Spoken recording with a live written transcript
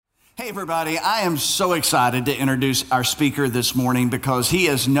Hey everybody, I am so excited to introduce our speaker this morning because he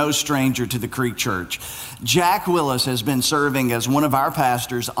is no stranger to the Creek Church. Jack Willis has been serving as one of our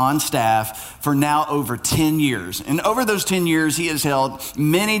pastors on staff for now over 10 years. And over those 10 years, he has held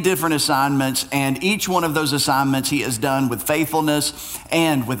many different assignments, and each one of those assignments he has done with faithfulness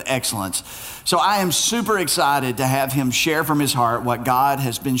and with excellence. So I am super excited to have him share from his heart what God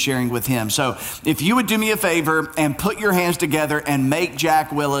has been sharing with him. So if you would do me a favor and put your hands together and make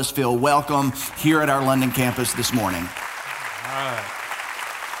Jack Willis feel welcome here at our London campus this morning. All right.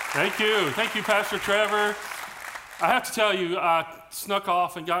 Thank you. Thank you, Pastor Trevor. I have to tell you, I snuck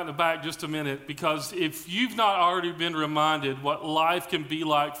off and got in the back just a minute because if you've not already been reminded what life can be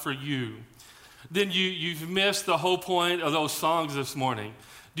like for you, then you've missed the whole point of those songs this morning.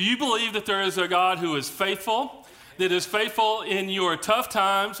 Do you believe that there is a God who is faithful, that is faithful in your tough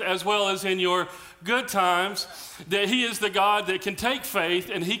times as well as in your good times, that he is the God that can take faith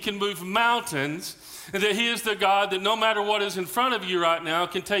and he can move mountains, and that he is the God that no matter what is in front of you right now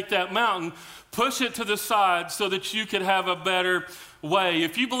can take that mountain, push it to the side so that you can have a better way?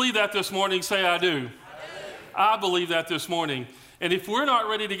 If you believe that this morning, say, I do. I believe that this morning. And if we're not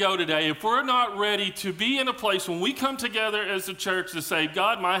ready to go today, if we're not ready to be in a place when we come together as a church to say,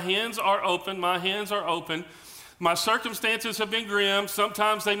 God, my hands are open, my hands are open. My circumstances have been grim.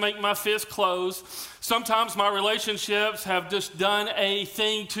 Sometimes they make my fist close. Sometimes my relationships have just done a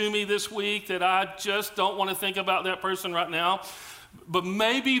thing to me this week that I just don't want to think about that person right now. But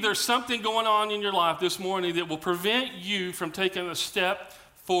maybe there's something going on in your life this morning that will prevent you from taking a step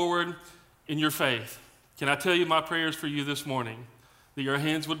forward in your faith. Can I tell you my prayers for you this morning? That your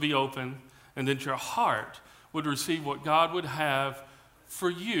hands would be open and that your heart would receive what God would have for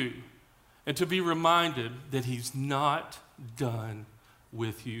you, and to be reminded that he's not done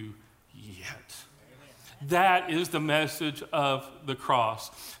with you yet. That is the message of the cross.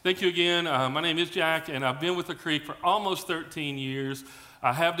 Thank you again. My name is Jack, and I've been with the Creek for almost 13 years.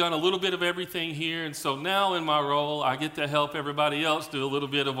 I have done a little bit of everything here, and so now in my role, I get to help everybody else do a little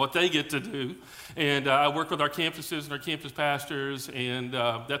bit of what they get to do. And I work with our campuses and our campus pastors, and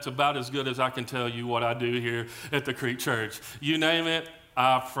that's about as good as I can tell you what I do here at the Creek Church. You name it,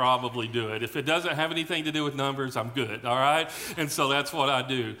 I probably do it. If it doesn't have anything to do with numbers, I'm good, all right? And so that's what I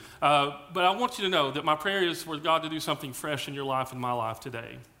do. But I want you to know that my prayer is for God to do something fresh in your life and my life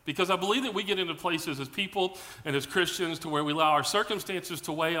today. Because I believe that we get into places as people and as Christians to where we allow our circumstances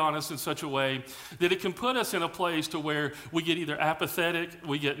to weigh on us in such a way that it can put us in a place to where we get either apathetic,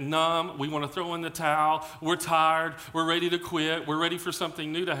 we get numb, we want to throw in the towel, we're tired, we're ready to quit, we're ready for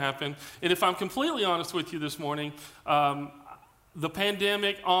something new to happen. And if I'm completely honest with you this morning, the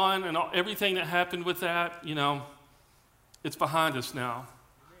pandemic and everything that happened with that, it's behind us now.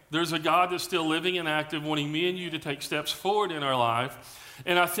 There's a God that's still living and active, wanting me and you to take steps forward in our life.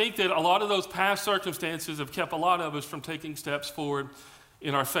 And I think that a lot of those past circumstances have kept a lot of us from taking steps forward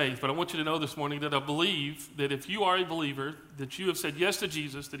in our faith. But I want you to know this morning that I believe that if you are a believer, that you have said yes to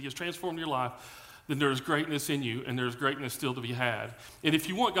Jesus, that he has transformed your life, then there's greatness in you and there's greatness still to be had. And if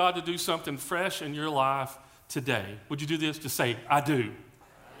you want God to do something fresh in your life today, would you do this? Just say, I do.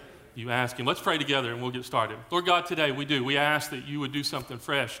 You ask him. Let's pray together and we'll get started. Lord God, today we do. We ask that you would do something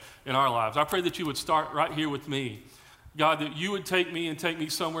fresh in our lives. I pray that you would start right here with me. God, that you would take me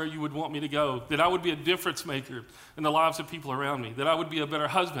somewhere you would want me to go, that I would be a difference maker in the lives of people around me, that I would be a better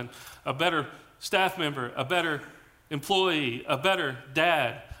husband, a better staff member, a better employee, a better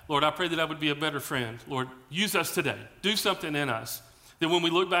dad. Lord, I pray that I would be a better friend. Lord, use us today. Do something in us, that when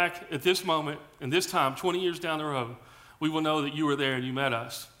we look back at this moment and this time, 20 years down the road, we will know that you were there and you met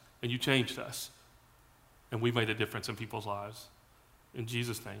us and you changed us and we made a difference in people's lives. In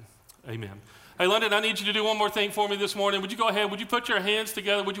Jesus' name, amen. Hey, London, I need you to do one more thing for me this morning. Would you go ahead? Would you put your hands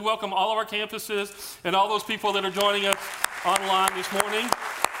together? Would you welcome all of our campuses and all those people that are joining us online this morning?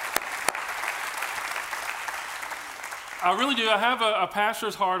 I really do. I have a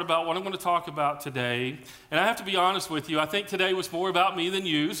pastor's heart about what I'm going to talk about today. And I have to be honest with you. I think today was more about me than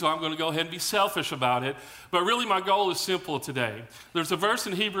you, so I'm going to go ahead and be selfish about it. But really, my goal is simple today. There's a verse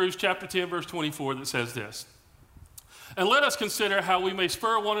in Hebrews chapter 10, verse 24 that says this. And let us consider how we may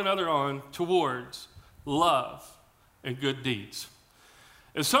spur one another on towards love and good deeds.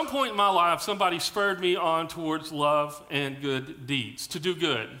 At some point in my life, somebody spurred me on towards love and good deeds, to do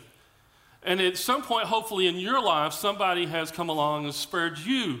good. And at some point, hopefully in your life, somebody has come along and spurred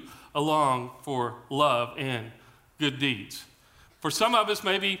you along for love and good deeds. For some of us,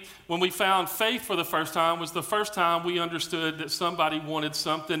 maybe when we found faith for the first time was the first time we understood that somebody wanted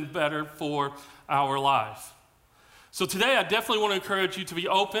something better for our life. So today, I definitely want to encourage you to be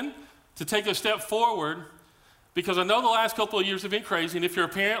open, to take a step forward, Because I know the last couple of years have been crazy, and if you're a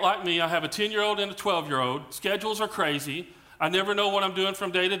parent like me, I have a 10-year-old and a 12-year-old. Schedules are crazy. I never know what I'm doing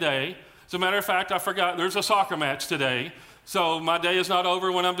from day to day. As a matter of fact, I forgot there's a soccer match today. So my day is not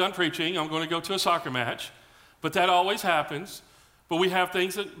over when I'm done preaching. I'm going to go to a soccer match. But that always happens. But we have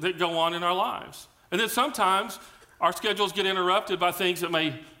things that go on in our lives. And then sometimes our schedules get interrupted by things that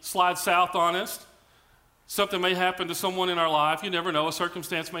may slide south on us. Something may happen to someone in our life. You never know. A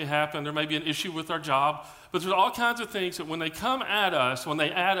circumstance may happen. There may be an issue with our job. But there's all kinds of things that when they come at us, when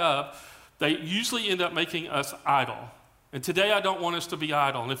they add up, they usually end up making us idle. And today I don't want us to be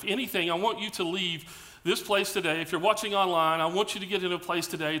idle. And if anything, I want you to leave this place today. If you're watching online, I want you to get in a place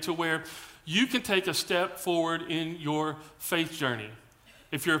today to where you can take a step forward in your faith journey.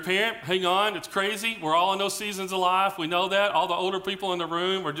 If you're a parent, hang on, it's crazy. We're all in those seasons of life. We know that. All the older people in the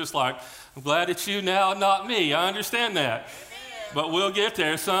room are just like, I'm glad it's you now, not me. I understand that. But we'll get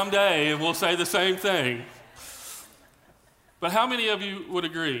there someday and we'll say the same thing. But how many of you would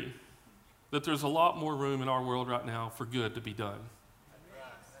agree that there's a lot more room in our world right now for good to be done?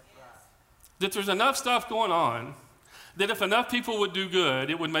 That there's enough stuff going on that if enough people would do good,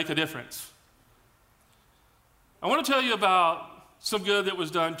 it would make a difference. I want to tell you about some good that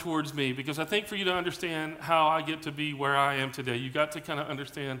was done towards me, because I think for you to understand how I get to be where I am today, you got to kind of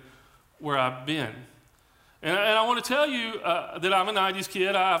understand where I've been. And I want to tell you that I'm a 90s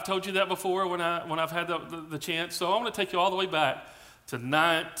kid. I've told you that before when I've had the chance. So I want to take you all the way back to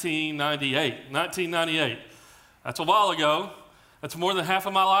 1998. 1998. That's a while ago. That's more than half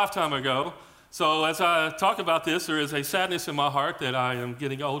of my lifetime ago. So as I talk about this, there is a sadness in my heart that I am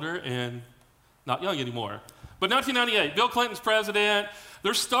getting older and not young anymore. But 1998, Bill Clinton's president.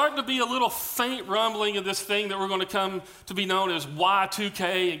 There's starting to be a little faint rumbling of this thing that we're going to come to be known as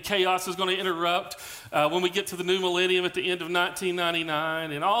Y2K, and chaos is going to interrupt when we get to the new millennium at the end of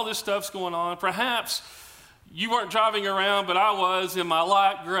 1999, and all this stuff's going on. Perhaps you weren't driving around, but I was in my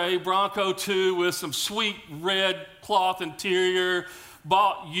light gray Bronco 2 with some sweet red cloth interior,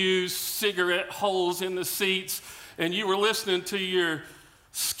 bought used cigarette holes in the seats, and you were listening to your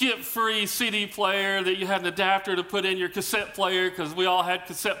skip-free CD player that you had an adapter to put in your cassette player, because we all had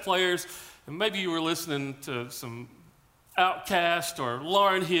cassette players, and maybe you were listening to some Outkast or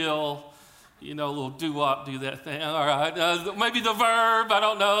Lauryn Hill, you know, a little doo-wop, do that thing, all right, maybe The Verb, I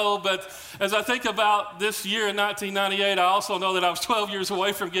don't know, but as I think about this year in 1998, I also know that I was 12 years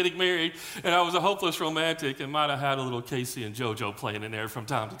away from getting married, and I was a hopeless romantic, and might have had a little Casey and JoJo playing in there from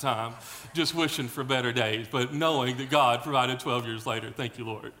time to time, just wishing for better days, but knowing that God provided 12 years later. Thank you,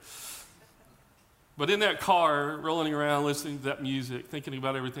 Lord. But in that car, rolling around, listening to that music, thinking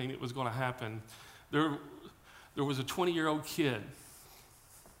about everything that was going to happen, there was a 20-year-old kid.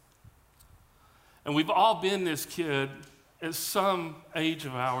 And we've all been this kid at some age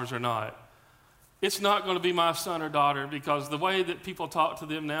of ours or not. It's not going to be my son or daughter, because the way that people talk to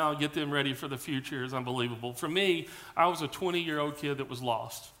them now, get them ready for the future, is unbelievable. For me, I was a 20-year-old kid that was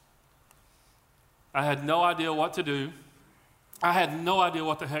lost. I had no idea what to do. I had no idea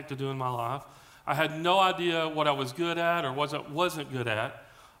what the heck to do in my life. I had no idea what I was good at or wasn't good at.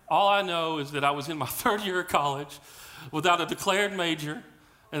 All I know is that I was in my third year of college without a declared major,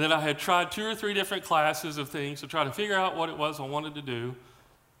 and that I had tried 2 or 3 different classes of things to try to figure out what it was I wanted to do.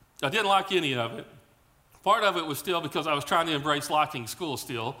 I didn't like any of it. Part of it was still because I was trying to embrace liking school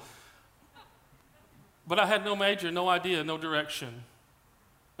still. But I had no major, no idea, no direction.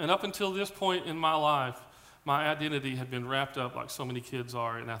 And up until this point in my life, my identity had been wrapped up, like so many kids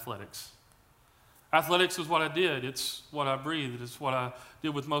are, in athletics. Athletics is what I did. It's what I breathed. It's what I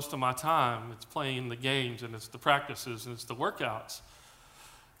did with most of my time. It's playing the games, and it's the practices, and it's the workouts.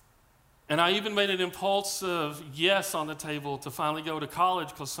 And I even made an impulsive yes on the table to finally go to college,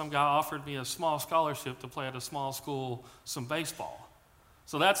 because some guy offered me a small scholarship to play at a small school some baseball.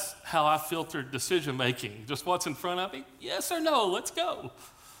 So that's how I filtered decision making. Just what's in front of me? Yes or no, let's go.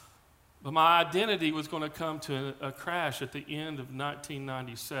 But my identity was going to come to a crash at the end of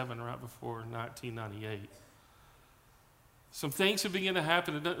 1997, right before 1998. Some things had begun to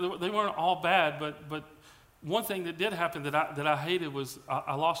happen. They weren't all bad, but one thing that did happen that I hated was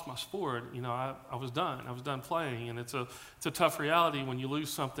I lost my sport. You know, I was done. I was done playing, and it's a tough reality when you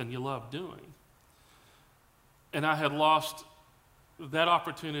lose something you love doing. And I had lost that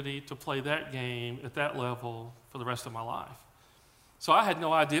opportunity to play that game at that level for the rest of my life. So I had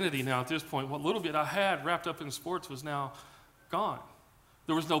no identity now at this point. What little bit I had wrapped up in sports was now gone.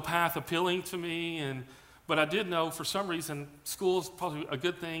 There was no path appealing to me, but I did know for some reason school's probably a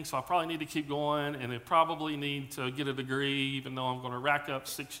good thing, so I probably need to keep going, and I probably need to get a degree, even though I'm going to rack up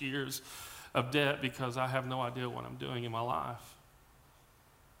 6 years of debt because I have no idea what I'm doing in my life.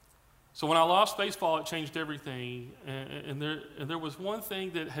 So when I lost baseball, it changed everything. And there was one thing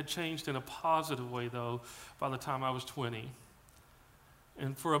that had changed in a positive way, though, by the time I was 20.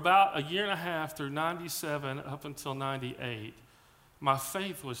 And for about a year and a half, through 97 up until 98, my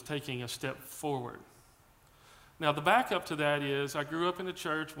faith was taking a step forward. Now, the backup to that is I grew up in a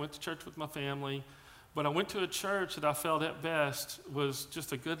church, went to church with my family, but I went to a church that I felt at best was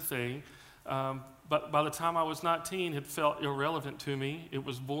just a good thing. But by the time I was 19, it felt irrelevant to me. It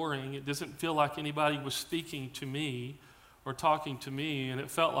was boring. It doesn't feel like anybody was speaking to me or talking to me. And it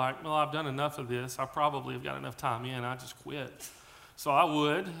felt like, well, I've done enough of this. I probably have got enough time in. I just quit. So I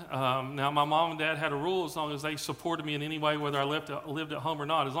would. Now, my mom and dad had a rule as long as they supported me in any way, whether I lived at home or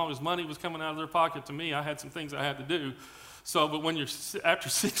not. As long as money was coming out of their pocket to me, I had some things I had to do. So, but when you're after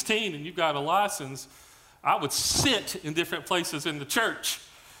 16 and you've got a license, I would sit in different places in the church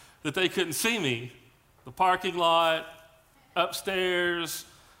that they couldn't see me. The parking lot, upstairs,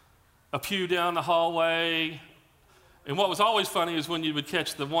 a pew down the hallway. And what was always funny is when you would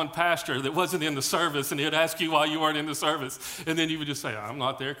catch the one pastor that wasn't in the service and he'd ask you why you weren't in the service. And then you would just say, I'm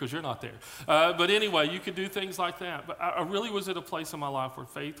not there because you're not there. But anyway, you could do things like that. But I really was at a place in my life where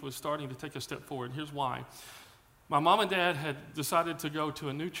faith was starting to take a step forward. And here's why. My mom and dad had decided to go to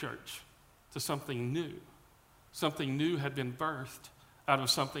a new church, to something new. Something new had been birthed out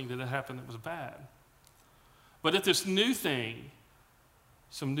of something that had happened that was bad. But at this new thing,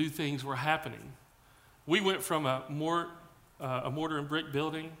 some new things were happening. We went from a mortar and brick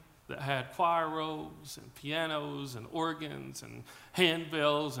building that had choir robes and pianos and organs and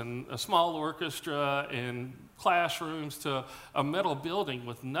handbells and a small orchestra and classrooms to a metal building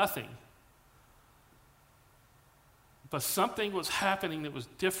with nothing. But something was happening that was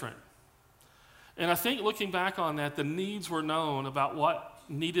different. And I think looking back on that, the needs were known about what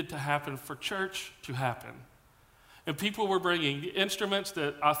needed to happen for church to happen. And people were bringing instruments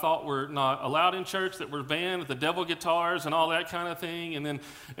that I thought were not allowed in church, that were banned, the devil guitars and all that kind of thing. And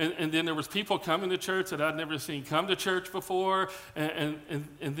then there was people coming to church that I'd never seen come to church before. And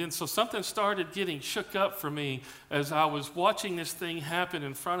then so something started getting shook up for me as I was watching this thing happen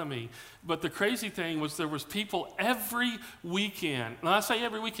in front of me. But the crazy thing was there was people every weekend. And I say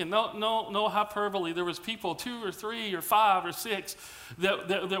every weekend, no hyperbole. There was people 2 or 3 or 5 or 6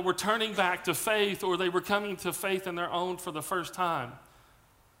 that were turning back to faith, or they were coming to faith in their own for the first time.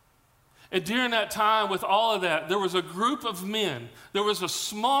 And during that time, with all of that, there was a group of men, there was a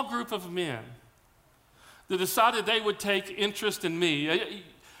small group of men that decided they would take interest in me.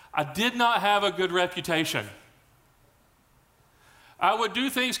 I did not have a good reputation. I would do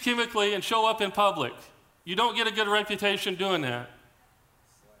things chemically and show up in public. You don't get a good reputation doing that.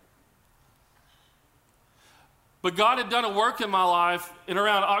 But God had done a work in my life in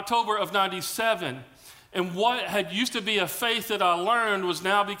around October of 97. And what had used to be a faith that I learned was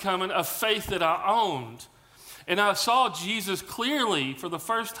now becoming a faith that I owned. And I saw Jesus clearly for the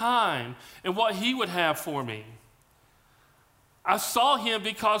first time and what he would have for me. I saw him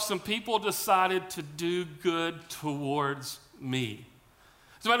because some people decided to do good towards me.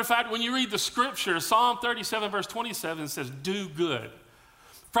 As a matter of fact, when you read the scripture, Psalm 37 verse 27 says, do good.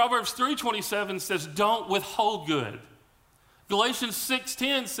 Proverbs 3:27 says, don't withhold good. Galatians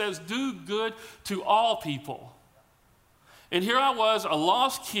 6:10 says, do good to all people. And here I was, a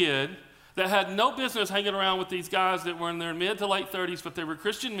lost kid that had no business hanging around with these guys that were in their mid to late 30s, but they were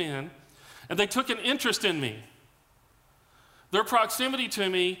Christian men, and they took an interest in me. Their proximity to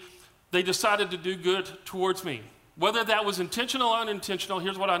me, they decided to do good towards me. Whether that was intentional or unintentional,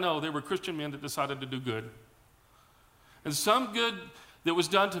 here's what I know. They were Christian men that decided to do good. And some good that was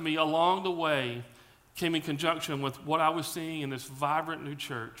done to me along the way came in conjunction with what I was seeing in this vibrant new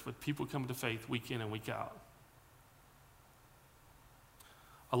church with people coming to faith week in and week out.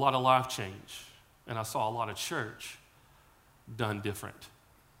 A lot of life change, and I saw a lot of church done different.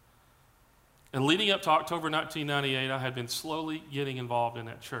 And leading up to October 1998, I had been slowly getting involved in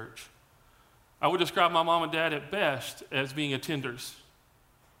that church. I would describe my mom and dad at best as being attenders,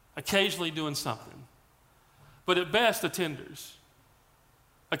 occasionally doing something, but at best attenders.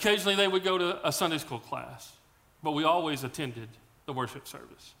 Occasionally they would go to a Sunday school class, but we always attended the worship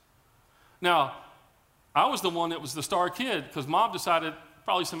service. Now, I was the one that was the star kid because mom decided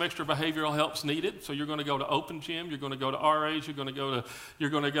probably some extra behavioral help's needed. So you're going to go to open gym, you're going to go to RAs, you're going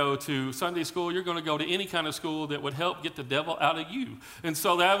to go to Sunday school, you're going to go to any kind of school that would help get the devil out of you. And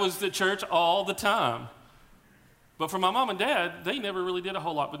so that was the church all the time. But for my mom and dad, they never really did a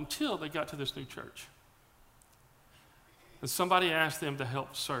whole lot until they got to this new church. And somebody asked them to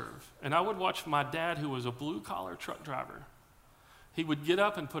help serve. And I would watch my dad, who was a blue-collar truck driver. He would get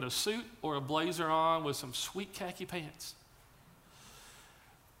up and put a suit or a blazer on with some sweet khaki pants.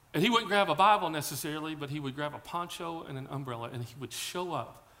 And he wouldn't grab a Bible necessarily, but he would grab a poncho and an umbrella, and he would show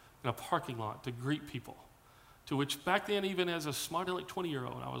up in a parking lot to greet people. To which back then, even as a smart aleck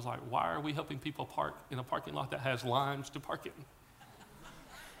 20-year-old, I was like, why are we helping people park in a parking lot that has lines to park in?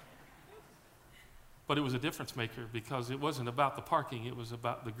 But it was a difference maker because it wasn't about the parking, it was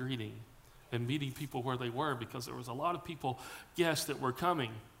about the greeting and meeting people where they were, because there was a lot of people, guests that were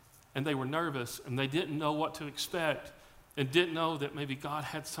coming, and they were nervous and they didn't know what to expect and didn't know that maybe God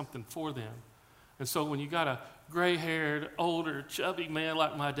had something for them. And so when you got a gray-haired, older, chubby man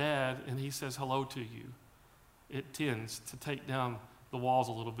like my dad and he says hello to you, it tends to take down the walls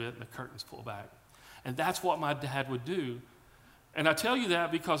a little bit and the curtains pull back. And that's what my dad would do. And I tell you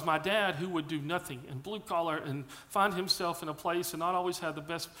that because my dad, who would do nothing and blue collar and find himself in a place and not always have the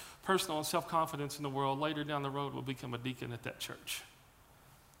best personal and self-confidence in the world, later down the road will become a deacon at that church.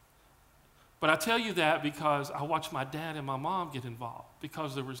 But I tell you that because I watched my dad and my mom get involved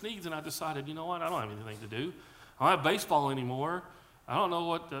because there was needs, and I decided, you know what, I don't have anything to do. I don't have baseball anymore. I don't know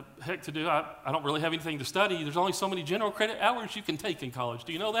what the heck to do. I don't really have anything to study. There's only so many general credit hours you can take in college.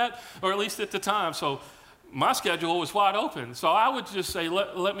 Do you know that? Or at least at the time. So my schedule was wide open. So I would just say,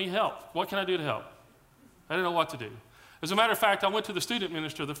 let me help. What can I do to help? I didn't know what to do. As a matter of fact, I went to the student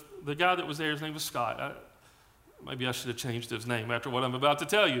minister, the guy that was there, his name was Scott. Maybe I should have changed his name after what I'm about to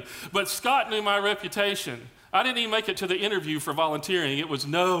tell you. But Scott knew my reputation. I didn't even make it to the interview for volunteering. It was,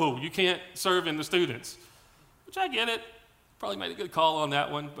 no, you can't serve in the students. Which I get it. Probably made a good call on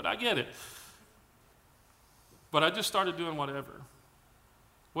that one, but I get it. But I just started doing whatever.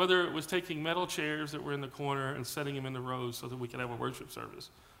 Whether it was taking metal chairs that were in the corner and setting them in the rows so that we could have a worship service.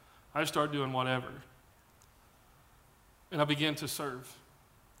 I started doing whatever. And I began to serve.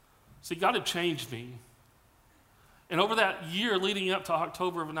 See, God had changed me. And over that year leading up to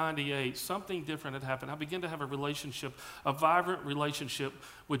October of '98, something different had happened. I began to have a relationship, a vibrant relationship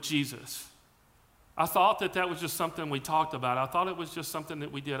with Jesus. I thought that was just something we talked about. I thought it was just something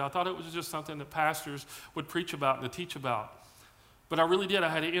that we did. I thought it was just something that pastors would preach about and teach about. But I really did. I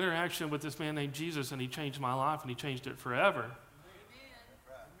had an interaction with this man named Jesus, and he changed my life, and he changed it forever. Amen.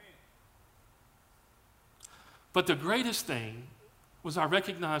 But the greatest thing was I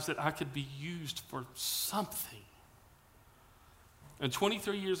recognized that I could be used for something. And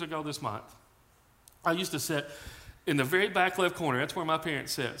 23 years ago this month, I used to sit in the very back left corner. That's where my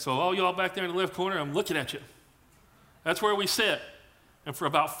parents sit. So all y'all back there in the left corner, I'm looking at you. That's where we sit. And for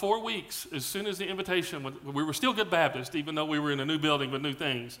about 4 weeks, as soon as the invitation, we were still Good Baptist, even though we were in a new building with new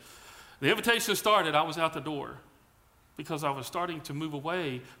things. The invitation started, I was out the door because I was starting to move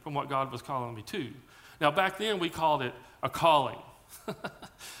away from what God was calling me to. Now, back then, we called it a calling.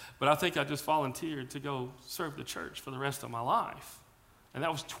 But I think I just volunteered to go serve the church for the rest of my life. And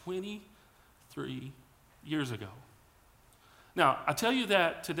that was 23 years ago. Now, I tell you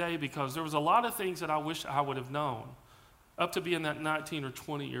that today because there was a lot of things that I wish I would have known up to being that 19 or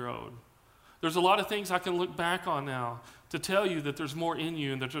 20-year-old. There's a lot of things I can look back on now to tell you that there's more in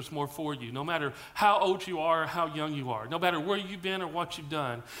you and that there's more for you, no matter how old you are or how young you are, no matter where you've been or what you've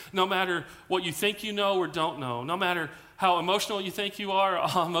done, no matter what you think you know or don't know, no matter how emotional you think you are or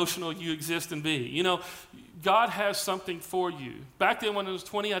how emotional you exist and be. You know, God has something for you. Back then when I was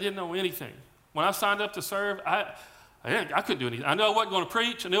 20, I didn't know anything. When I signed up to serve, I couldn't do anything. I knew I wasn't going to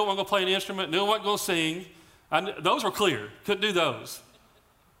preach. I knew I wasn't going to play an instrument. I knew I wasn't going to sing. Those were clear. Couldn't do those.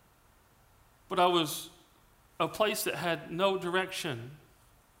 But I was a place that had no direction,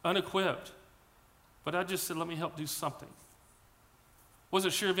 unequipped. But I just said, let me help do something.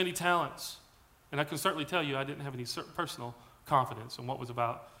 Wasn't sure of any talents. And I can certainly tell you I didn't have any personal confidence in what was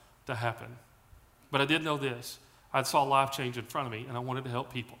about to happen. But I did know this. I saw life change in front of me, and I wanted to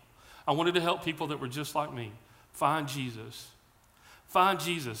help people. I wanted to help people that were just like me find Jesus. Find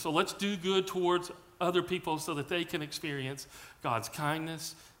Jesus. So let's do good towards other people so that they can experience God's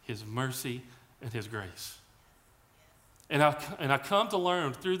kindness, His mercy, and His grace. And I come to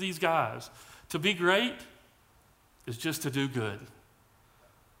learn through these guys, to be great is just to do good.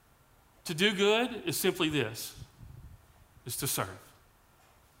 To do good is simply this, is to serve.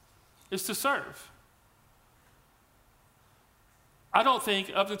 It's to serve. I don't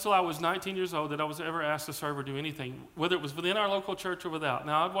think up until I was 19 years old that I was ever asked to serve or do anything, whether it was within our local church or without.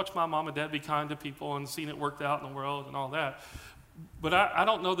 Now, I'd watch my mom and dad be kind to people and seen it worked out in the world and all that. But I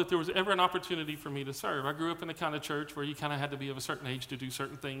don't know that there was ever an opportunity for me to serve. I grew up in the kind of church where you kind of had to be of a certain age to do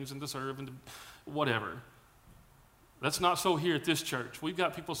certain things and to serve and to whatever. That's not so here at this church. We've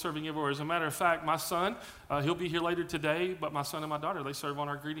got people serving everywhere. As a matter of fact, my son, he'll be here later today, but my son and my daughter, they serve on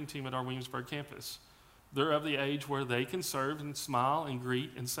our greeting team at our Williamsburg campus. They're of the age where they can serve and smile and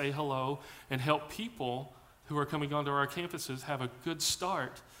greet and say hello and help people who are coming onto our campuses have a good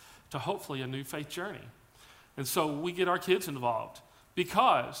start to hopefully a new faith journey. And so we get our kids involved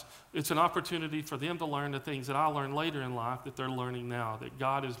because it's an opportunity for them to learn the things that I learned later in life that they're learning now, that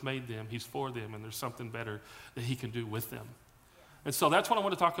God has made them, He's for them, and there's something better that He can do with them. And so that's what I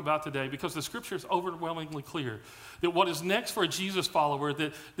want to talk about today, because the scripture is overwhelmingly clear that what is next for a Jesus follower,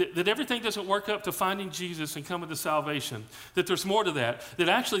 that everything doesn't work up to finding Jesus and coming to salvation, that there's more to that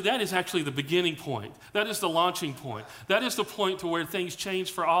is actually the beginning point. That is the launching point. That is the point to where things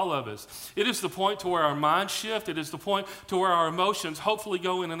change for all of us. It is the point to where our minds shift. It is the point to where our emotions hopefully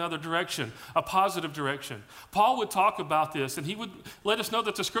go in another direction, a positive direction. Paul would talk about this, and he would let us know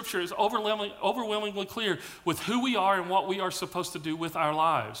that the scripture is overwhelmingly clear with who we are and what we are supposed to do with our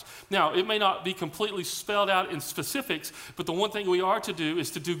lives. Now, it may not be completely spelled out in specifics, but the one thing we are to do is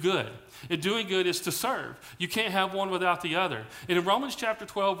to do good. And doing good is to serve. You can't have one without the other. And in Romans chapter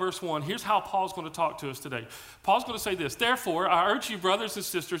 12, verse 1, here's how Paul's going to talk to us today. Paul's going to say this: therefore, I urge you, brothers and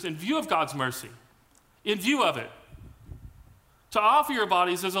sisters, in view of God's mercy, in view of it, to offer your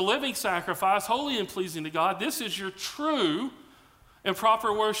bodies as a living sacrifice, holy and pleasing to God. This is your true and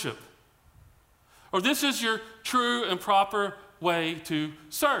proper worship. Or this is your true and proper way to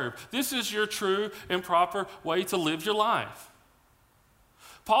serve. This is your true and proper way to live your life.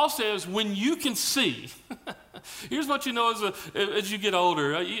 Paul says, when you can see, here's what you know as you get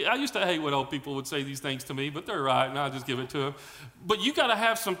older. I used to hate when old people would say these things to me, but they're right, and I'll just give it to them. But you got to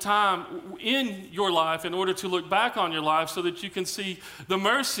have some time in your life in order to look back on your life so that you can see the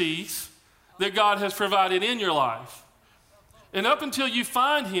mercies that God has provided in your life. And up until you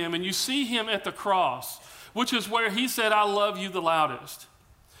find Him and you see Him at the cross, which is where He said, I love you the loudest.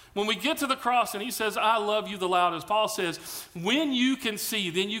 When we get to the cross and He says, I love you the loudest, Paul says, when you can see,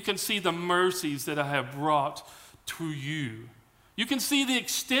 then you can see the mercies that I have brought to you. You can see the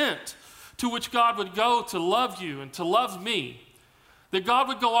extent to which God would go to love you and to love me. That God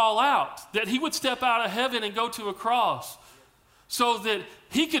would go all out, that He would step out of heaven and go to a cross so that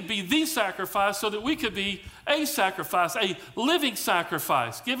He could be the sacrifice, so that we could be a sacrifice, a living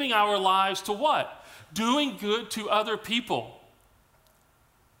sacrifice, giving our lives to what? Doing good to other people.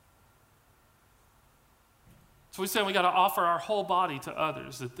 So we said we got to offer our whole body to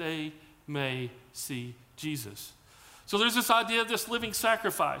others that they may see Jesus. So there's this idea of this living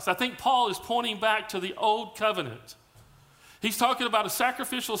sacrifice. I think Paul is pointing back to the old covenant. He's talking about a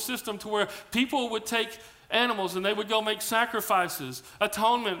sacrificial system to where people would take animals and they would go make sacrifices,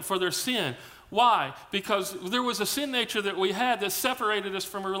 atonement for their sin. Why? Because there was a sin nature that we had that separated us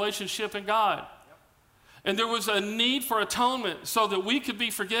from a relationship in God. And there was a need for atonement so that we could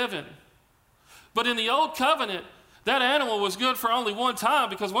be forgiven. But in the old covenant, that animal was good for only one time,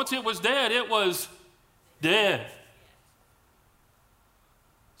 because once it was dead, it was dead.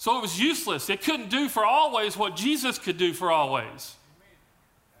 So it was useless. It couldn't do for always what Jesus could do for always.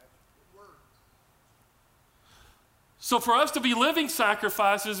 So for us to be living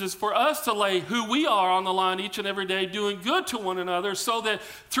sacrifices is for us to lay who we are on the line each and every day, doing good to one another, so that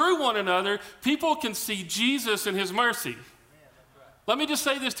through one another, people can see Jesus and His mercy. Let me just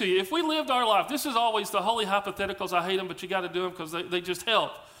say this to you. If we lived our life, this is always the holy hypotheticals. I hate them, but you got to do them because they just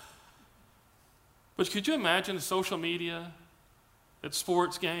help. But could you imagine the social media, at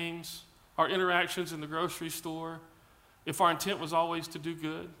sports games, our interactions in the grocery store, if our intent was always to do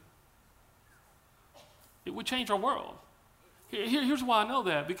good? It would change our world. Here's why I know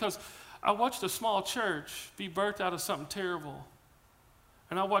that. Because I watched a small church be birthed out of something terrible.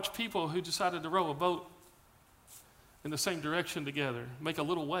 And I watched people who decided to row a boat in the same direction together, make a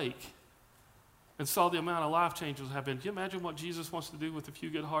little wake, and saw the amount of life changes happen. Can you imagine what Jesus wants to do with a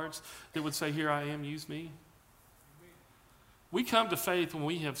few good hearts that would say, here I am, use me? We come to faith when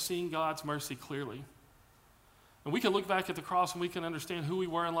we have seen God's mercy clearly. And we can look back at the cross and we can understand who we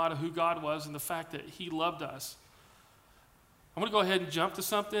were in light of who God was and the fact that He loved us. I'm going to go ahead and jump to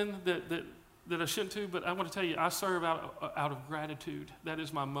something that I shouldn't do, but I want to tell you, I serve out of gratitude. That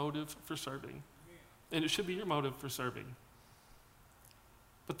is my motive for serving. And it should be your motive for serving.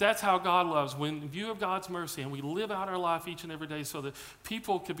 But that's how God loves. When in view of God's mercy, and we live out our life each and every day so that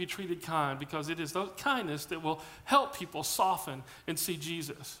people can be treated kind, because it is that kindness that will help people soften and see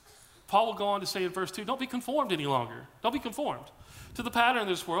Jesus. Paul will go on to say in verse 2, don't be conformed any longer. Don't be conformed to the pattern of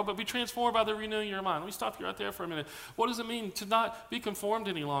this world, but be transformed by the renewing of your mind. Let me stop you right there for a minute. What does it mean to not be conformed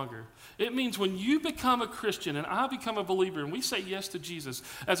any longer? It means when you become a Christian and I become a believer and we say yes to Jesus,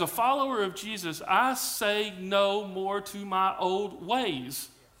 as a follower of Jesus, I say no more to my old ways.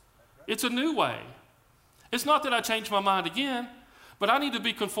 It's a new way. It's not that I change my mind again, but I need to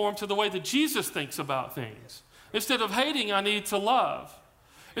be conformed to the way that Jesus thinks about things. Instead of hating, I need to love.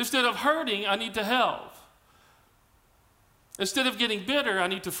 Instead of hurting, I need to help. Instead of getting bitter, I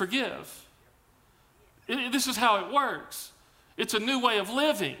need to forgive. This is how it works. It's a new way of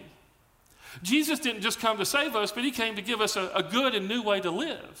living. Jesus didn't just come to save us, but he came to give us a good and new way to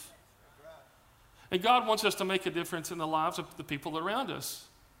live. And God wants us to make a difference in the lives of the people around us.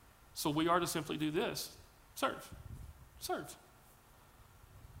 So we are to simply do this. Serve. Serve.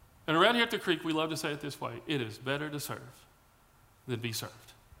 And around here at the Creek, we love to say it this way: it is better to serve than be served.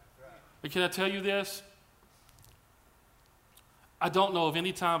 And can I tell you this? I don't know of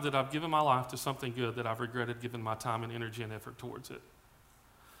any time that I've given my life to something good that I've regretted giving my time and energy and effort towards it.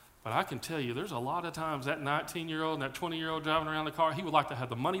 But I can tell you, there's a lot of times that 19-year-old and that 20-year-old driving around the car, he would like to have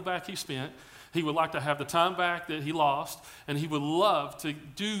the money back he spent. He would like to have the time back that he lost. And he would love to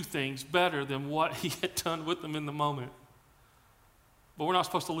do things better than what he had done with them in the moment. But we're not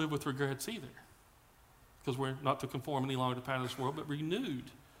supposed to live with regrets either, because we're not to conform any longer to the pattern of this world, but renewed.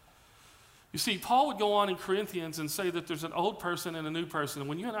 You see, Paul would go on in Corinthians and say that there's an old person and a new person. And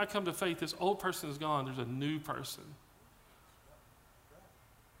when you and I come to faith, this old person is gone. There's a new person.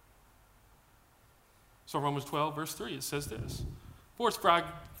 So Romans 12, verse 3, it says this: "For it's by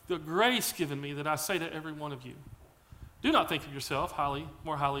the grace given me that I say to every one of you, do not think of yourself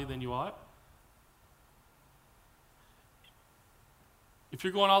more highly than you ought." If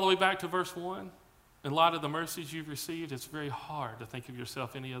you're going all the way back to verse 1, in light of the mercies you've received, it's very hard to think of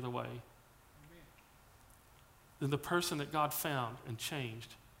yourself any other way than the person that God found and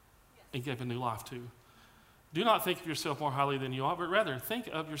changed and gave a new life to. Do not think of yourself more highly than you ought, but rather think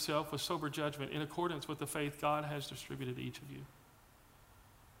of yourself with sober judgment in accordance with the faith God has distributed to each of you.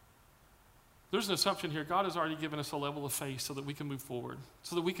 There's an assumption here. God has already given us a level of faith so that we can move forward,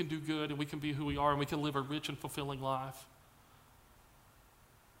 so that we can do good and we can be who we are and we can live a rich and fulfilling life.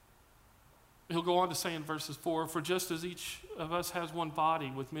 He'll go on to say in verses 4, "For just as each of us has one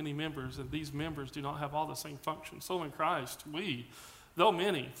body with many members, and these members do not have all the same function, so in Christ we, though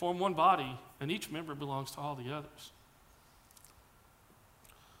many, form one body, and each member belongs to all the others."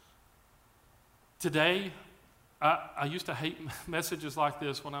 Today, I used to hate messages like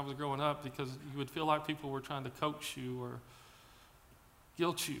this when I was growing up, because you would feel like people were trying to coax you or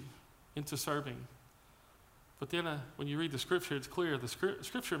guilt you into serving. But then when you read the Scripture, it's clear. The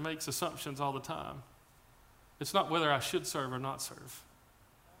Scripture makes assumptions all the time. It's not whether I should serve or not serve.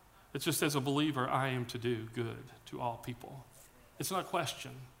 It's just, as a believer, I am to do good to all people. It's not a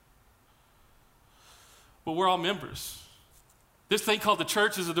question. But we're all members. This thing called the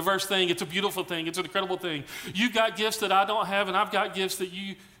church is a diverse thing. It's a beautiful thing. It's an incredible thing. You've got gifts that I don't have, and I've got gifts that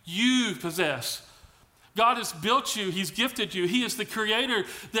you possess. God has built you. He's gifted you. He is the creator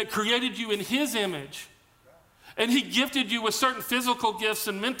that created you in his image. And he gifted you with certain physical gifts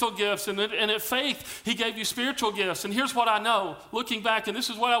and mental gifts, and at faith, he gave you spiritual gifts. And here's what I know, looking back, and this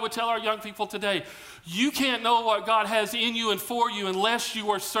is what I would tell our young people today: you can't know what God has in you and for you unless you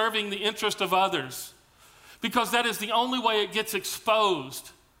are serving the interest of others, because that is the only way it gets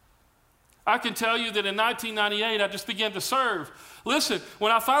exposed. I can tell you that in 1998, I just began to serve. Listen,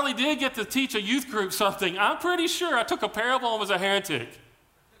 when I finally did get to teach a youth group something, I'm pretty sure I took a parable and was a heretic.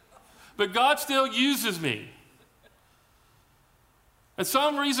 But God still uses me. And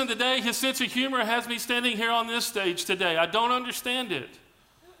some reason today, his sense of humor has me standing here on this stage today. I don't understand it.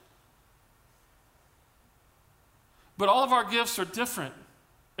 But all of our gifts are different.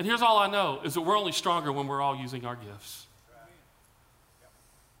 And here's all I know, is that we're only stronger when we're all using our gifts.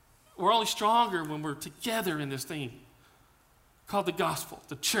 We're only stronger when we're together in this thing called the gospel,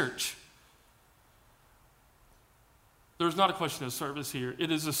 the church. There's not a question of service here.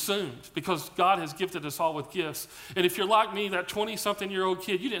 It is assumed, because God has gifted us all with gifts. And if you're like me, that 20-something-year-old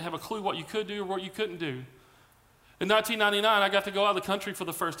kid, you didn't have a clue what you could do or what you couldn't do. In 1999, I got to go out of the country for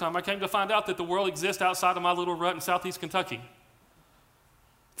the first time. I came to find out that the world exists outside of my little rut in southeast Kentucky.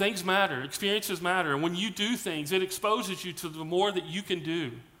 Things matter. Experiences matter. And when you do things, it exposes you to the more that you can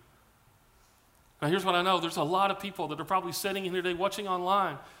do. Now, here's what I know. There's a lot of people that are probably sitting in here today watching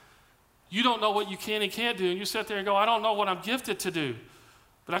online. You don't know what you can and can't do, and you sit there and go, I don't know what I'm gifted to do.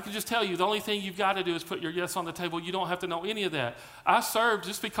 But I can just tell you, the only thing you've got to do is put your yes on the table. You don't have to know any of that. I served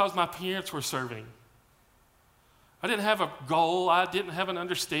just because my parents were serving. I didn't have a goal. I didn't have an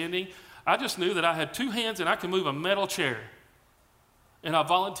understanding. I just knew that I had two hands and I could move a metal chair. And I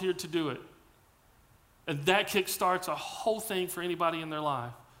volunteered to do it. And that kickstarts a whole thing for anybody in their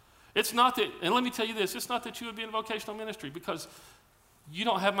life. It's not that, and let me tell you this, it's not that you would be in vocational ministry, because you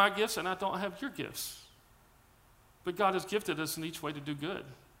don't have my gifts and I don't have your gifts. But God has gifted us in each way to do good.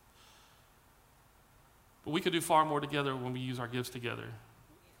 But we can do far more together when we use our gifts together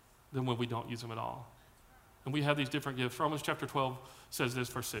than when we don't use them at all. And we have these different gifts. Romans chapter 12 says this,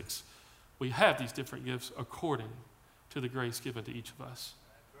 verse 6. We have these different gifts according to the grace given to each of us.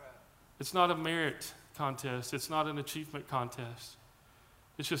 It's not a merit contest. It's not an achievement contest.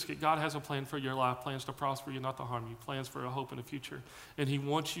 It's just that God has a plan for your life, plans to prosper you, not to harm you, plans for a hope and a future. And he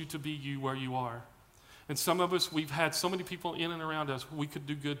wants you to be you where you are. And some of us, we've had so many people in and around us, we could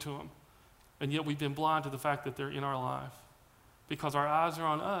do good to them. And yet we've been blind to the fact that they're in our life because our eyes are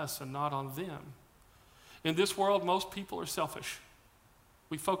on us and not on them. In this world, most people are selfish.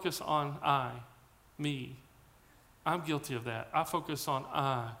 We focus on I, me. I'm guilty of that. I focus on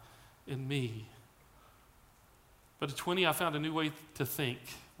I and me. But at 20, I found a new way to think,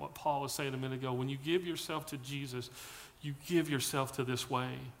 what Paul was saying a minute ago. When you give yourself to Jesus, you give yourself to this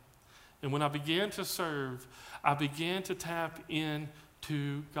way. And when I began to serve, I began to tap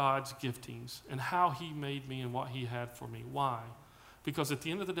into God's giftings and how he made me and what he had for me. Why? Because at the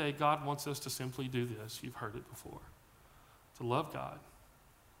end of the day, God wants us to simply do this. You've heard it before. To love God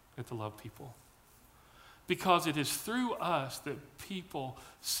and to love people. Because it is through us that people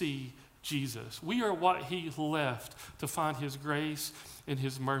see Jesus. We are what he left to find his grace and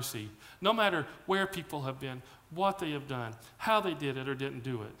his mercy. No matter where people have been, what they have done, how they did it or didn't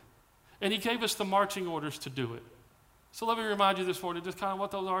do it. And he gave us the marching orders to do it. So let me remind you this morning just kind of what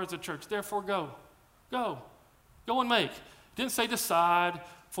those are as a church. Therefore, go. Go. Go and make. It didn't say decide,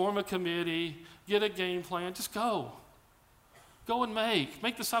 form a committee, get a game plan. Just go. Go and make.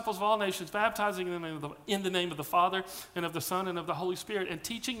 Make disciples of all nations, baptizing them in the name of the Father and of the Son and of the Holy Spirit, and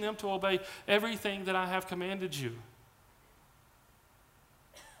teaching them to obey everything that I have commanded you.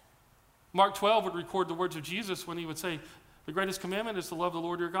 Mark 12 would record the words of Jesus when he would say, the greatest commandment is to love the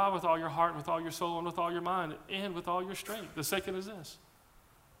Lord your God with all your heart, and with all your soul, and with all your mind, and with all your strength. The second is this.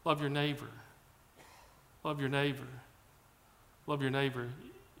 Love your neighbor. Love your neighbor. Love your neighbor.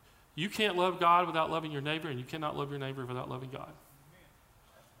 You can't love God without loving your neighbor, and you cannot love your neighbor without loving God.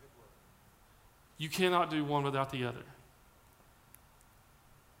 You cannot do one without the other.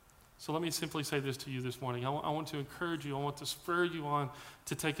 So let me simply say this to you this morning. I want to encourage you. I want to spur you on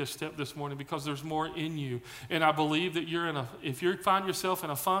to take a step this morning because there's more in you. And I believe that if you find yourself in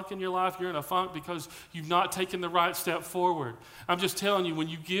a funk in your life, you're in a funk because you've not taken the right step forward. I'm just telling you, when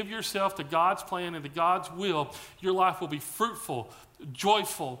you give yourself to God's plan and to God's will, your life will be fruitful,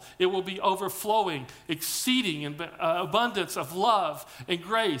 joyful. It will be overflowing, exceeding in abundance of love and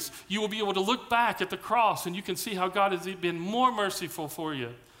grace. You will be able to look back at the cross and you can see how God has been more merciful for you,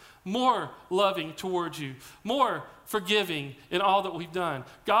 more loving towards you, more forgiving in all that we've done.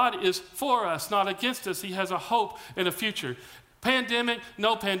 God is for us, not against us. He has a hope and a future. Pandemic,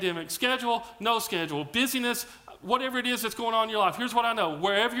 no pandemic. Schedule, no schedule. Busyness, whatever it is that's going on in your life. Here's what I know.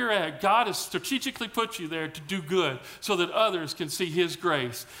 Wherever you're at, God has strategically put you there to do good so that others can see his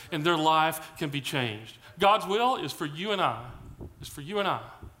grace and their life can be changed. God's will is for you and I. Is for you and I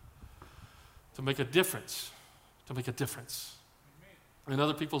to make a difference. To make a difference in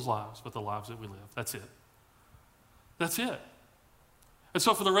other people's lives, but the lives that we live. That's it. That's it. And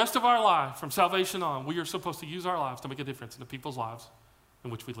so for the rest of our life, from salvation on, we are supposed to use our lives to make a difference in the people's lives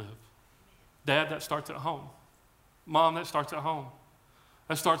in which we live. Dad, that starts at home. Mom, that starts at home.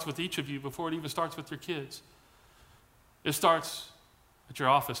 That starts with each of you before it even starts with your kids. It starts at your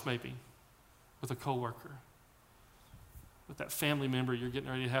office maybe, with a coworker, with that family member you're getting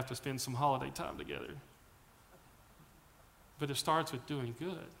ready to have to spend some holiday time together. But it starts with doing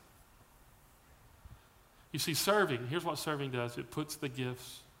good. You see, serving, here's what serving does. It puts the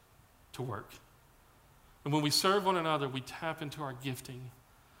gifts to work. And when we serve one another, we tap into our gifting.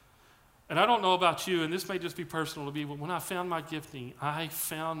 And I don't know about you, and this may just be personal to me, but when I found my gifting, I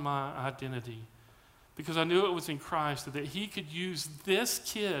found my identity. Because I knew it was in Christ, that he could use this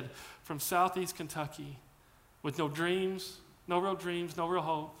kid from Southeast Kentucky with no dreams, no real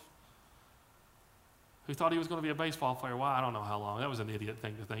hope, who thought he was going to be a baseball player. Well, I don't know how long. That was an idiot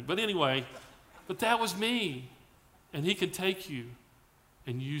thing to think. But anyway, but that was me. And he can take you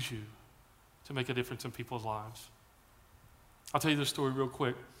and use you to make a difference in people's lives. I'll tell you this story real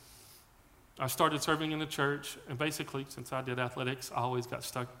quick. I started serving in the church, and basically, since I did athletics, I always got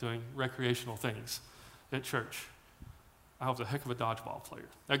stuck doing recreational things at church. I was a heck of a dodgeball player.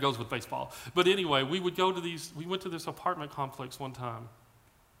 That goes with baseball. But anyway, we went to this apartment complex one time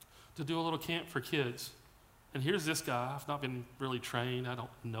to do a little camp for kids. And here's this guy. I've not been really trained. I don't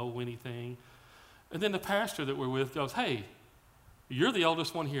know anything. And then the pastor that we're with goes, hey, you're the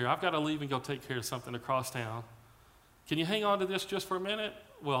oldest one here. I've got to leave and go take care of something across town. Can you hang on to this just for a minute?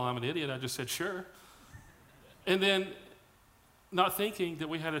 Well, I'm an idiot. I just said, sure. And then not thinking that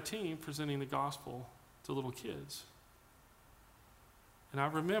we had a team presenting the gospel to little kids. And I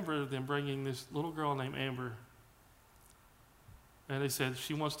remember them bringing this little girl named Amber. And they said,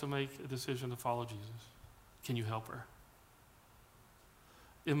 she wants to make a decision to follow Jesus. Can you help her?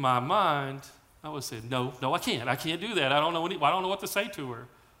 in my mind, I would say, no, I can't. I can't do that. I don't know what to say to her.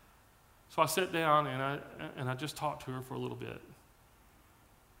 So I sat down and I just talked to her for a little bit.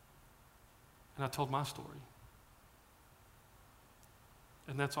 And I told my story.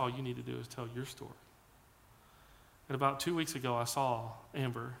 And that's all you need to do is tell your story. And about 2 weeks ago, I saw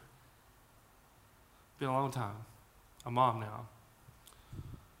Amber. Been a long time. A mom now.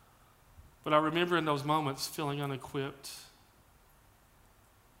 But I remember in those moments feeling unequipped,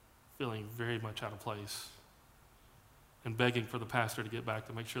 feeling very much out of place, and begging for the pastor to get back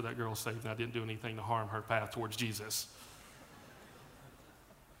to make sure that girl was saved and I didn't do anything to harm her path towards Jesus.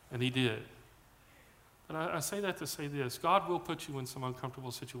 And he did. But I say that to say this. God will put you in some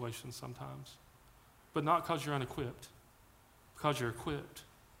uncomfortable situations sometimes, but not because you're unequipped, because you're equipped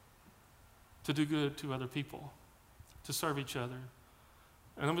to do good to other people, to serve each other.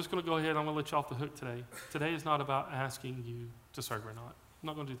 And I'm just going to go ahead, I'm going to let you off the hook today. Today is not about asking you to serve or not. I'm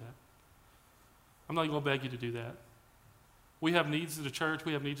not going to do that. I'm not even going to beg you to do that. We have needs of the church.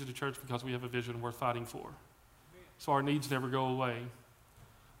 We have needs of the church because we have a vision worth fighting for. So our needs never go away.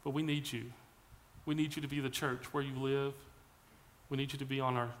 But we need you. We need you to be the church where you live. We need you to be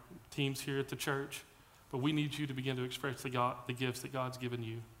on our teams here at the church. But we need you to begin to express the gifts that God's given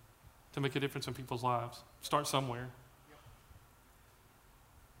you to make a difference in people's lives. Start somewhere.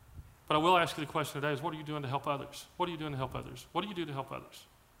 But I will ask you the question today is, what are you doing to help others? What are you doing to help others? What do you do to help others?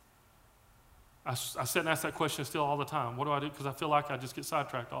 I sit and ask that question still all the time. What do I do? Because I feel like I just get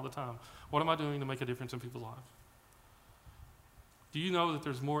sidetracked all the time. What am I doing to make a difference in people's lives? Do you know that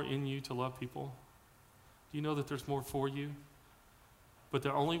there's more in you to love people? Do you know that there's more for you? But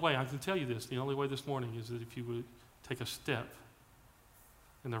the only way, I can tell you this, the only way this morning is that if you would take a step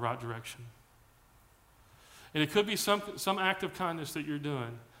in the right direction. And it could be some act of kindness that you're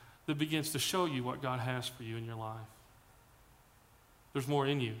doing that begins to show you what God has for you in your life. There's more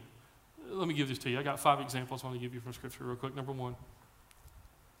in you. Let me give this to you. I got 5 examples I want to give you from Scripture real quick. Number 1.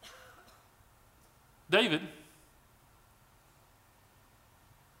 David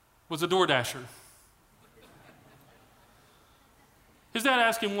was a door dasher. His dad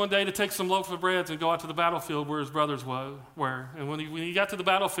asked him one day to take some loaf of bread and go out to the battlefield where his brothers were. And when he got to the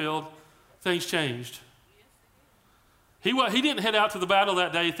battlefield, things changed. He didn't head out to the battle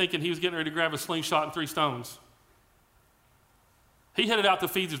that day thinking he was getting ready to grab a slingshot and 3 stones. He headed out to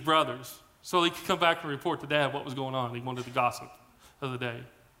feed his brothers so he could come back and report to Dad what was going on. He wanted the gossip of the day.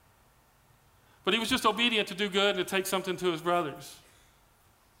 But he was just obedient to do good and to take something to his brothers.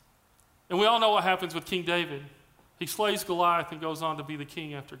 And we all know what happens with King David. He slays Goliath and goes on to be the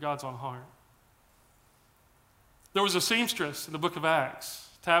king after God's own heart. There was a seamstress in the book of Acts,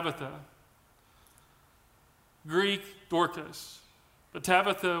 Tabitha, Greek Dorcas. But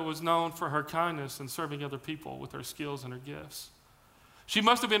Tabitha was known for her kindness and serving other people with her skills and her gifts. She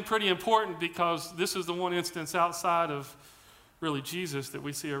must have been pretty important because this is the one instance outside of really Jesus that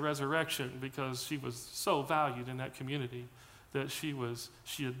we see a resurrection, because she was so valued in that community that she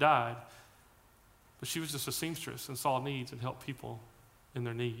had died. But she was just a seamstress and saw needs and helped people in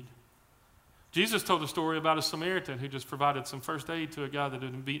their need. Jesus told a story about a Samaritan who just provided some first aid to a guy that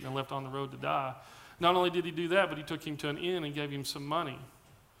had been beaten and left on the road to die. Not only did he do that, but he took him to an inn and gave him some money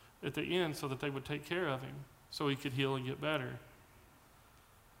at the inn so that they would take care of him so he could heal and get better.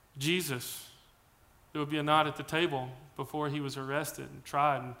 Jesus, there would be a night at the table before he was arrested and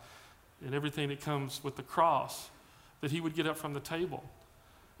tried and everything that comes with the cross, that he would get up from the table.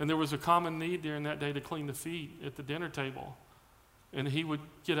 And there was a common need during that day to clean the feet at the dinner table. And he would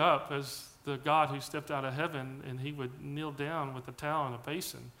get up as the God who stepped out of heaven, and he would kneel down with a towel and a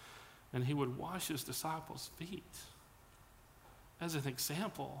basin, and he would wash his disciples' feet as an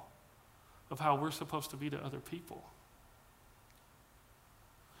example of how we're supposed to be to other people.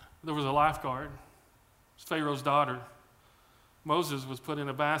 There was a lifeguard, Pharaoh's daughter. Moses was put in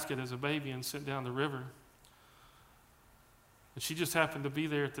a basket as a baby and sent down the river. And she just happened to be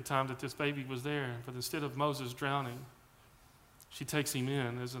there at the time that this baby was there. But instead of Moses drowning, she takes him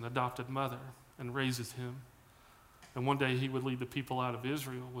in as an adopted mother and raises him. And one day he would lead the people out of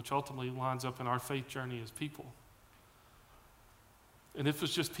Israel, which ultimately lines up in our faith journey as people. And if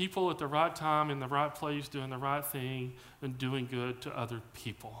it's just people at the right time, in the right place, doing the right thing, and doing good to other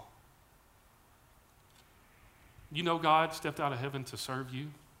people. You know God stepped out of heaven to serve you.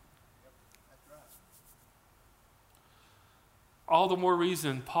 All the more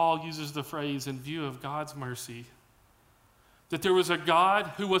reason Paul uses the phrase, in view of God's mercy, that there was a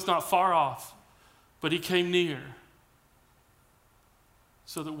God who was not far off, but he came near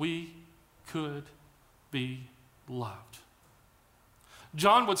so that we could be loved.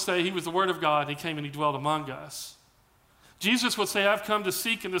 John would say he was the Word of God. He came and he dwelt among us. Jesus would say, I've come to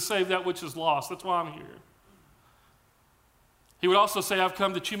seek and to save that which is lost. That's why I'm here. He would also say, I've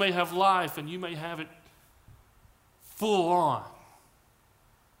come that you may have life and you may have it full on.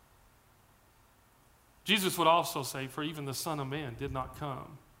 Jesus would also say, for even the Son of Man did not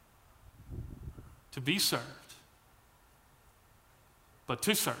come to be served, but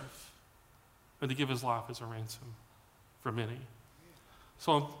to serve and to give his life as a ransom for many.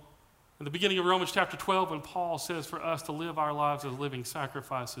 So in the beginning of Romans chapter 12, when Paul says for us to live our lives as living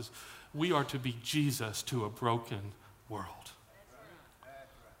sacrifices, we are to be Jesus to a broken world.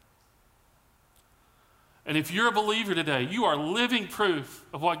 And if you're a believer today, you are living proof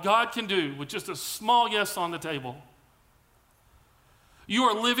of what God can do with just a small yes on the table. You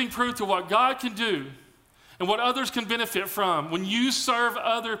are living proof to what God can do and what others can benefit from when you serve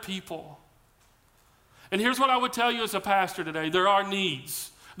other people. And here's what I would tell you as a pastor today. There are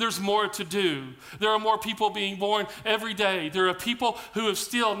needs. There's more to do. There are more people being born every day. There are people who have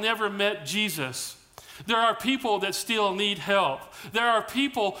still never met Jesus. There are people that still need help. There are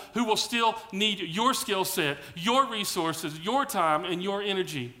people who will still need your skill set, your resources, your time, and your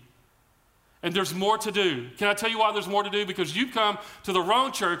energy. And there's more to do. Can I tell you why there's more to do? Because you've come to the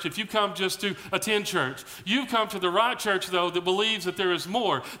wrong church if you come just to attend church. You've come to the right church, though, that believes that there is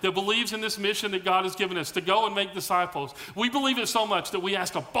more, that believes in this mission that God has given us to go and make disciples. We believe it so much that we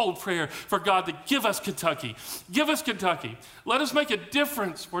ask a bold prayer for God to give us Kentucky. Give us Kentucky. Let us make a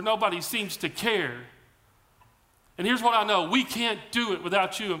difference where nobody seems to care. And here's what I know. We can't do it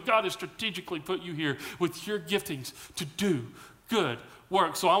without you. And God has strategically put you here with your giftings to do good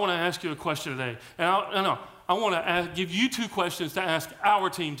work. So I want to ask you a question today. And I want to give you two questions to ask our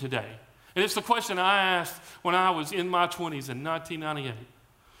team today. And it's the question I asked when I was in my 20s in 1998.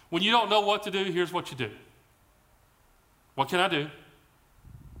 When you don't know what to do, here's what you do. What can I do?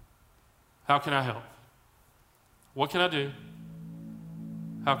 How can I help? What can I do?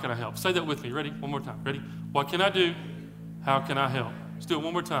 How can I help? Say that with me. Ready? One more time. Ready? What can I do? How can I help? Let's do it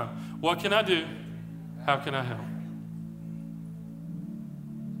one more time. What can I do? How can I help?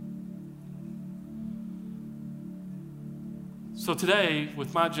 So today,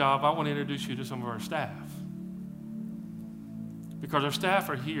 with my job, I want to introduce you to some of our staff. Because our staff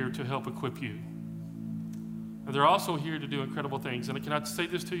are here to help equip you. And they're also here to do incredible things. And can I say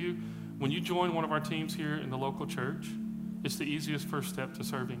this to you? When you join one of our teams here in the local church, it's the easiest first step to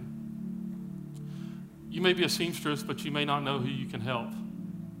serving. You may be a seamstress, but you may not know who you can help.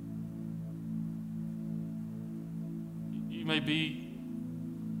 You may be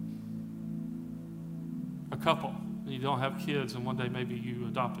a couple, and you don't have kids, and one day maybe you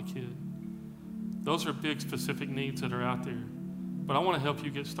adopt a kid. Those are big, specific needs that are out there. But I want to help you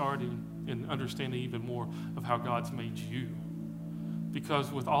get started in understanding even more of how God's made you.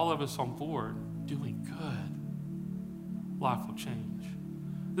 Because with all of us on board doing good, life will change.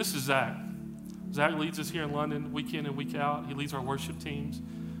 This is Zach. Zach leads us here in London week in and week out. He leads our worship teams.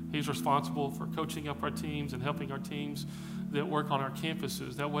 He's responsible for coaching up our teams and helping our teams that work on our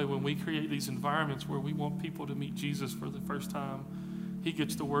campuses. That way, when we create these environments where we want people to meet Jesus for the first time, he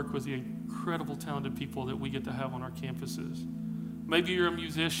gets to work with the incredible talented people that we get to have on our campuses. Maybe you're a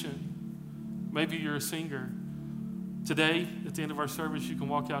musician. Maybe you're a singer. Today, at the end of our service, you can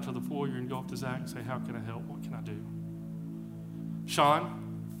walk out to the foyer and go up to Zach and say, how can I help? What can I do? Sean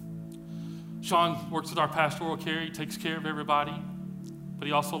works with our pastoral care. He takes care of everybody, but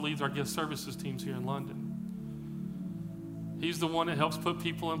he also leads our guest services teams here in London. He's the one that helps put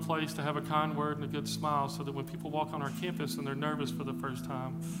people in place to have a kind word and a good smile so that when people walk on our campus and they're nervous for the first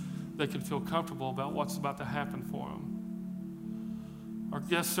time, they can feel comfortable about what's about to happen for them. Our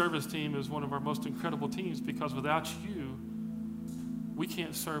guest service team is one of our most incredible teams because without you, we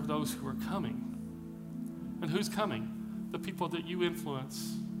can't serve those who are coming. And who's coming? The people that you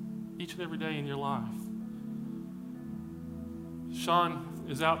influence each and every day in your life. Sean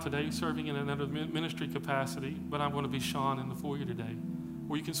is out today serving in another ministry capacity, but I'm going to be Sean in the foyer today,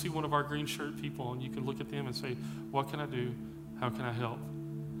 where you can see one of our green shirt people and you can look at them and say, what can I do? How can I help?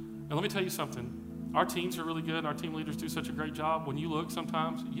 And let me tell you something. Our teams are really good. Our team leaders do such a great job. When you look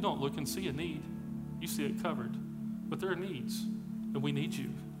sometimes, you don't look and see a need. You see it covered. But there are needs, and we need you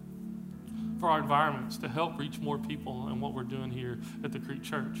for our environments to help reach more people and what we're doing here at the Creek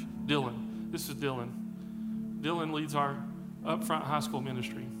Church. Dylan, this is Dylan. Dylan leads our Upfront High School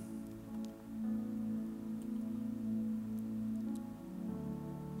ministry.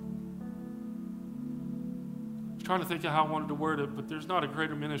 I was trying to think of how I wanted to word it, but there's not a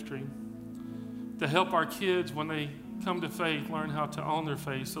greater ministry to help our kids when they come to faith learn how to own their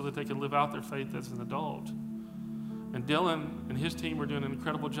faith so that they can live out their faith as an adult. And Dylan and his team are doing an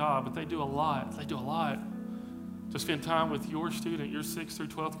incredible job, but they do a lot. They do a lot. to spend time with your student, your 6th through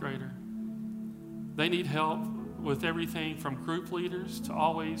 12th grader. They need help with everything from group leaders to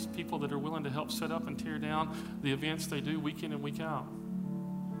always people that are willing to help set up and tear down the events they do week in and week out.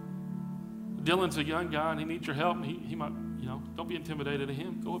 Dylan's a young guy and he needs your help. And he might, don't be intimidated of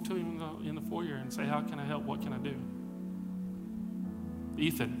him. Go up to him in the foyer and say, how can I help? What can I do?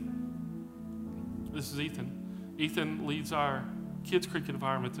 Ethan. This is Ethan. Ethan leads our kids creek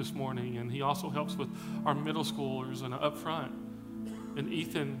environment this morning, and he also helps with our middle schoolers and up front. And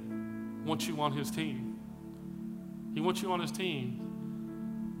Ethan wants you on his team. He wants you on his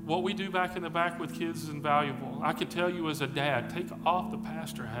team. What we do back in the back with kids is invaluable. I can tell you as a dad, take off the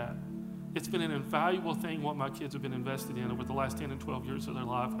pastor hat. It's been an invaluable thing what my kids have been invested in over the last 10 and 12 years of their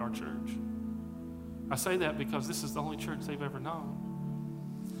life at our church. I say that because this is the only church they've ever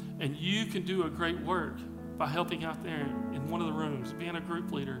known. And you can do a great work by helping out there in one of the rooms, being a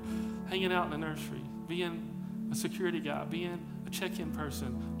group leader, hanging out in the nursery, being a security guy, being a check-in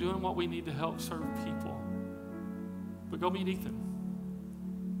person, doing what we need to help serve people. But go meet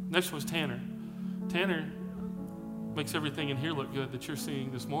Ethan. Next was Tanner. Tanner makes everything in here look good that you're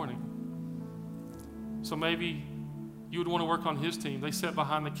seeing this morning. So maybe you would want to work on his team. They sit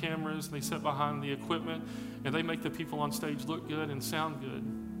behind the cameras, they sit behind the equipment, and they make the people on stage look good and sound good.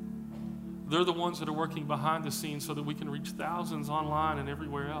 They're the ones that are working behind the scenes so that we can reach thousands online and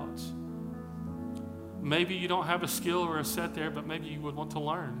everywhere else. Maybe you don't have a skill or a set there, but maybe you would want to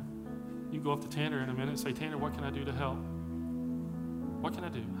learn. You can go up to Tanner in a minute and say, Tanner, what can I do to help? What can I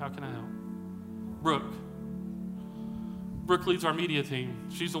do? How can I help? Brooke. Brooke leads our media team.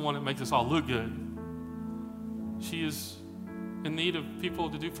 She's the one that makes us all look good. She is in need of people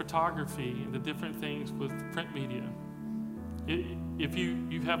to do photography and the different things with print media. If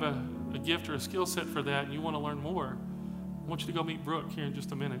you have a gift or a skill set for that and you want to learn more, I want you to go meet Brooke here in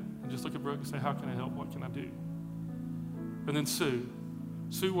just a minute and just look at Brooke and say, how can I help? What can I do? And then Sue.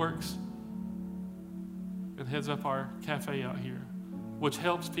 Sue works and heads up our cafe out here, which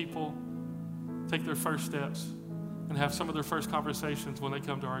helps people take their first steps and have some of their first conversations when they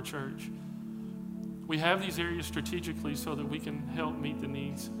come to our church. We have these areas strategically so that we can help meet the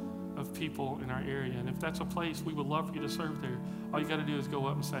needs of people in our area. And if that's a place we would love for you to serve there, all you got to do is go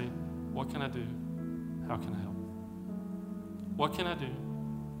up and say, what can I do? How can I help? What can I do?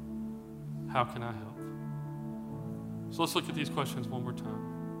 How can I help? So let's look at these questions one more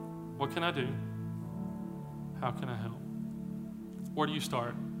time. What can I do? How can I help? Where do you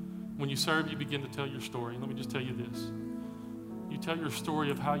start? When you serve, you begin to tell your story. Let me just tell you this. You tell your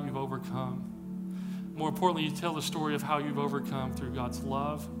story of how you've overcome. More importantly, you tell the story of how you've overcome through God's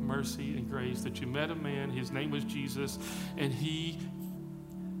love, mercy, and grace, that you met a man, his name was Jesus, and he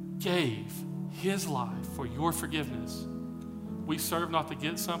gave his life for your forgiveness. We serve not to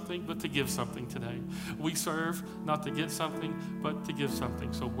get something, but to give something today. We serve not to get something, but to give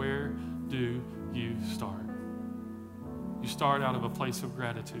something. So where do you start? You start out of a place of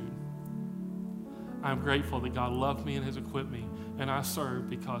gratitude. I'm grateful that God loved me and has equipped me, and I serve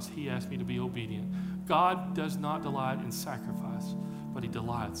because he asked me to be obedient. God does not delight in sacrifice, but he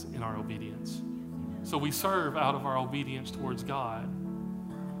delights in our obedience. So we serve out of our obedience towards God.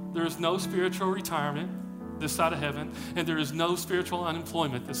 There is no spiritual retirement this side of heaven, and there is no spiritual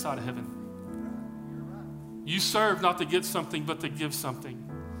unemployment this side of heaven. You serve not to get something, but to give something.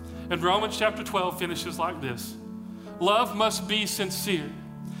 And Romans chapter 12 finishes like this. Love must be sincere.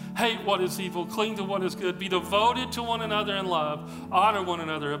 Hate what is evil, cling to what is good, be devoted to one another in love, honor one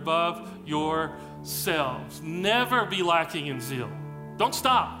another above yourselves. Never be lacking in zeal. Don't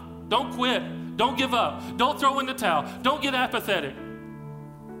stop. Don't quit. Don't give up. Don't throw in the towel. Don't get apathetic.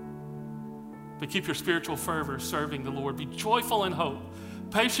 But keep your spiritual fervor serving the Lord. Be joyful in hope,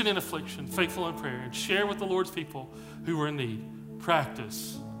 patient in affliction, faithful in prayer, and share with the Lord's people who are in need.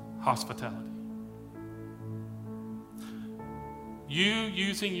 Practice hospitality. You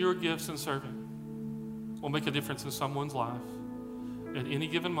using your gifts and serving will make a difference in someone's life at any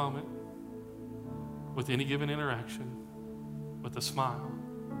given moment, with any given interaction, with a smile,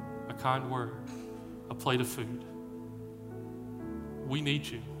 a kind word, a plate of food. We need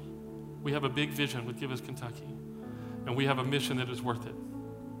you. We have a big vision with Give Us Kentucky, and we have a mission that is worth it.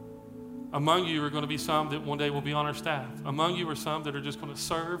 Among you are going to be some that one day will be on our staff. Among you are some that are just going to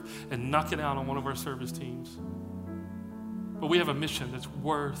serve and knock it out on one of our service teams. But we have a mission that's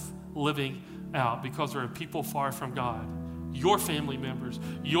worth living out because there are people far from God, your family members,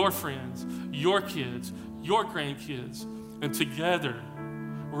 your friends, your kids, your grandkids, and together,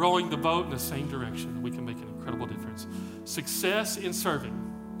 rowing the boat in the same direction, we can make an incredible difference. Success in serving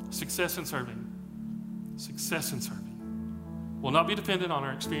will not be dependent on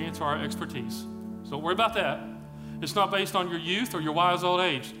our experience or our expertise. So don't worry about that. It's not based on your youth or your wise old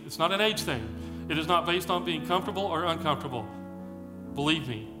age. It's not an age thing. It is not based on being comfortable or uncomfortable. Believe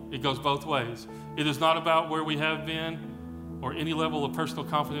me, it goes both ways. It is not about where we have been or any level of personal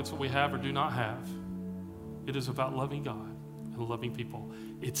confidence that we have or do not have. It is about loving God and loving people.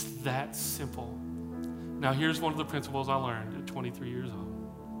 It's that simple. Now, here's one of the principles I learned at 23 years old.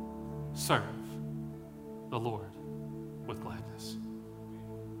 Serve the Lord with gladness.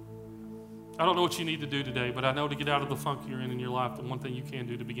 I don't know what you need to do today, but I know to get out of the funk you're in your life, the one thing you can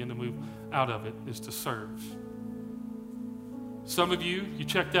do to begin to move out of it is to serve. Some of you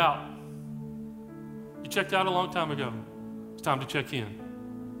checked out. You checked out a long time ago. It's time to check in.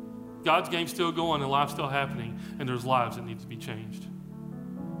 God's game's still going and life's still happening, and there's lives that need to be changed.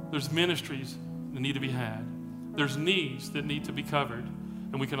 There's ministries that need to be had. There's needs that need to be covered,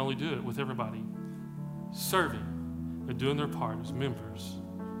 and we can only do it with everybody serving and doing their part as members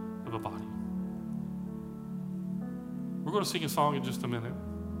of a body. We're going to sing a song in just a minute,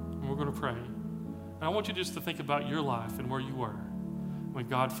 and we're going to pray. And I want you just to think about your life and where you were when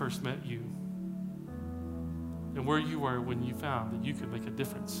God first met you, and where you were when you found that you could make a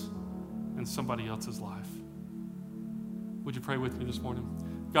difference in somebody else's life. Would you pray with me this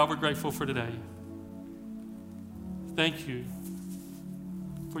morning? God, we're grateful for today. Thank you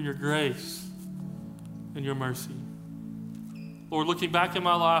for your grace and your mercy. Lord, looking back in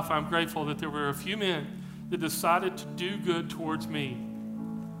my life, I'm grateful that there were a few men that decided to do good towards me.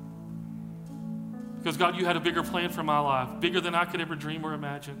 Because God, you had a bigger plan for my life, bigger than I could ever dream or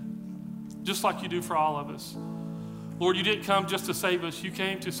imagine, just like you do for all of us. Lord, you didn't come just to save us. You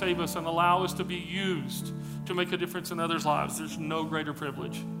came to save us and allow us to be used to make a difference in others' lives. There's no greater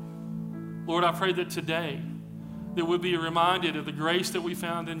privilege. Lord, I pray that today that we'll be reminded of the grace that we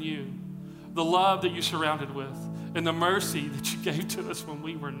found in you, the love that you surrounded with, and the mercy that you gave to us when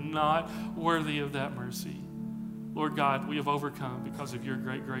we were not worthy of that mercy. Lord God, we have overcome because of your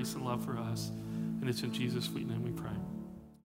great grace and love for us. And it's in Jesus' sweet name we pray.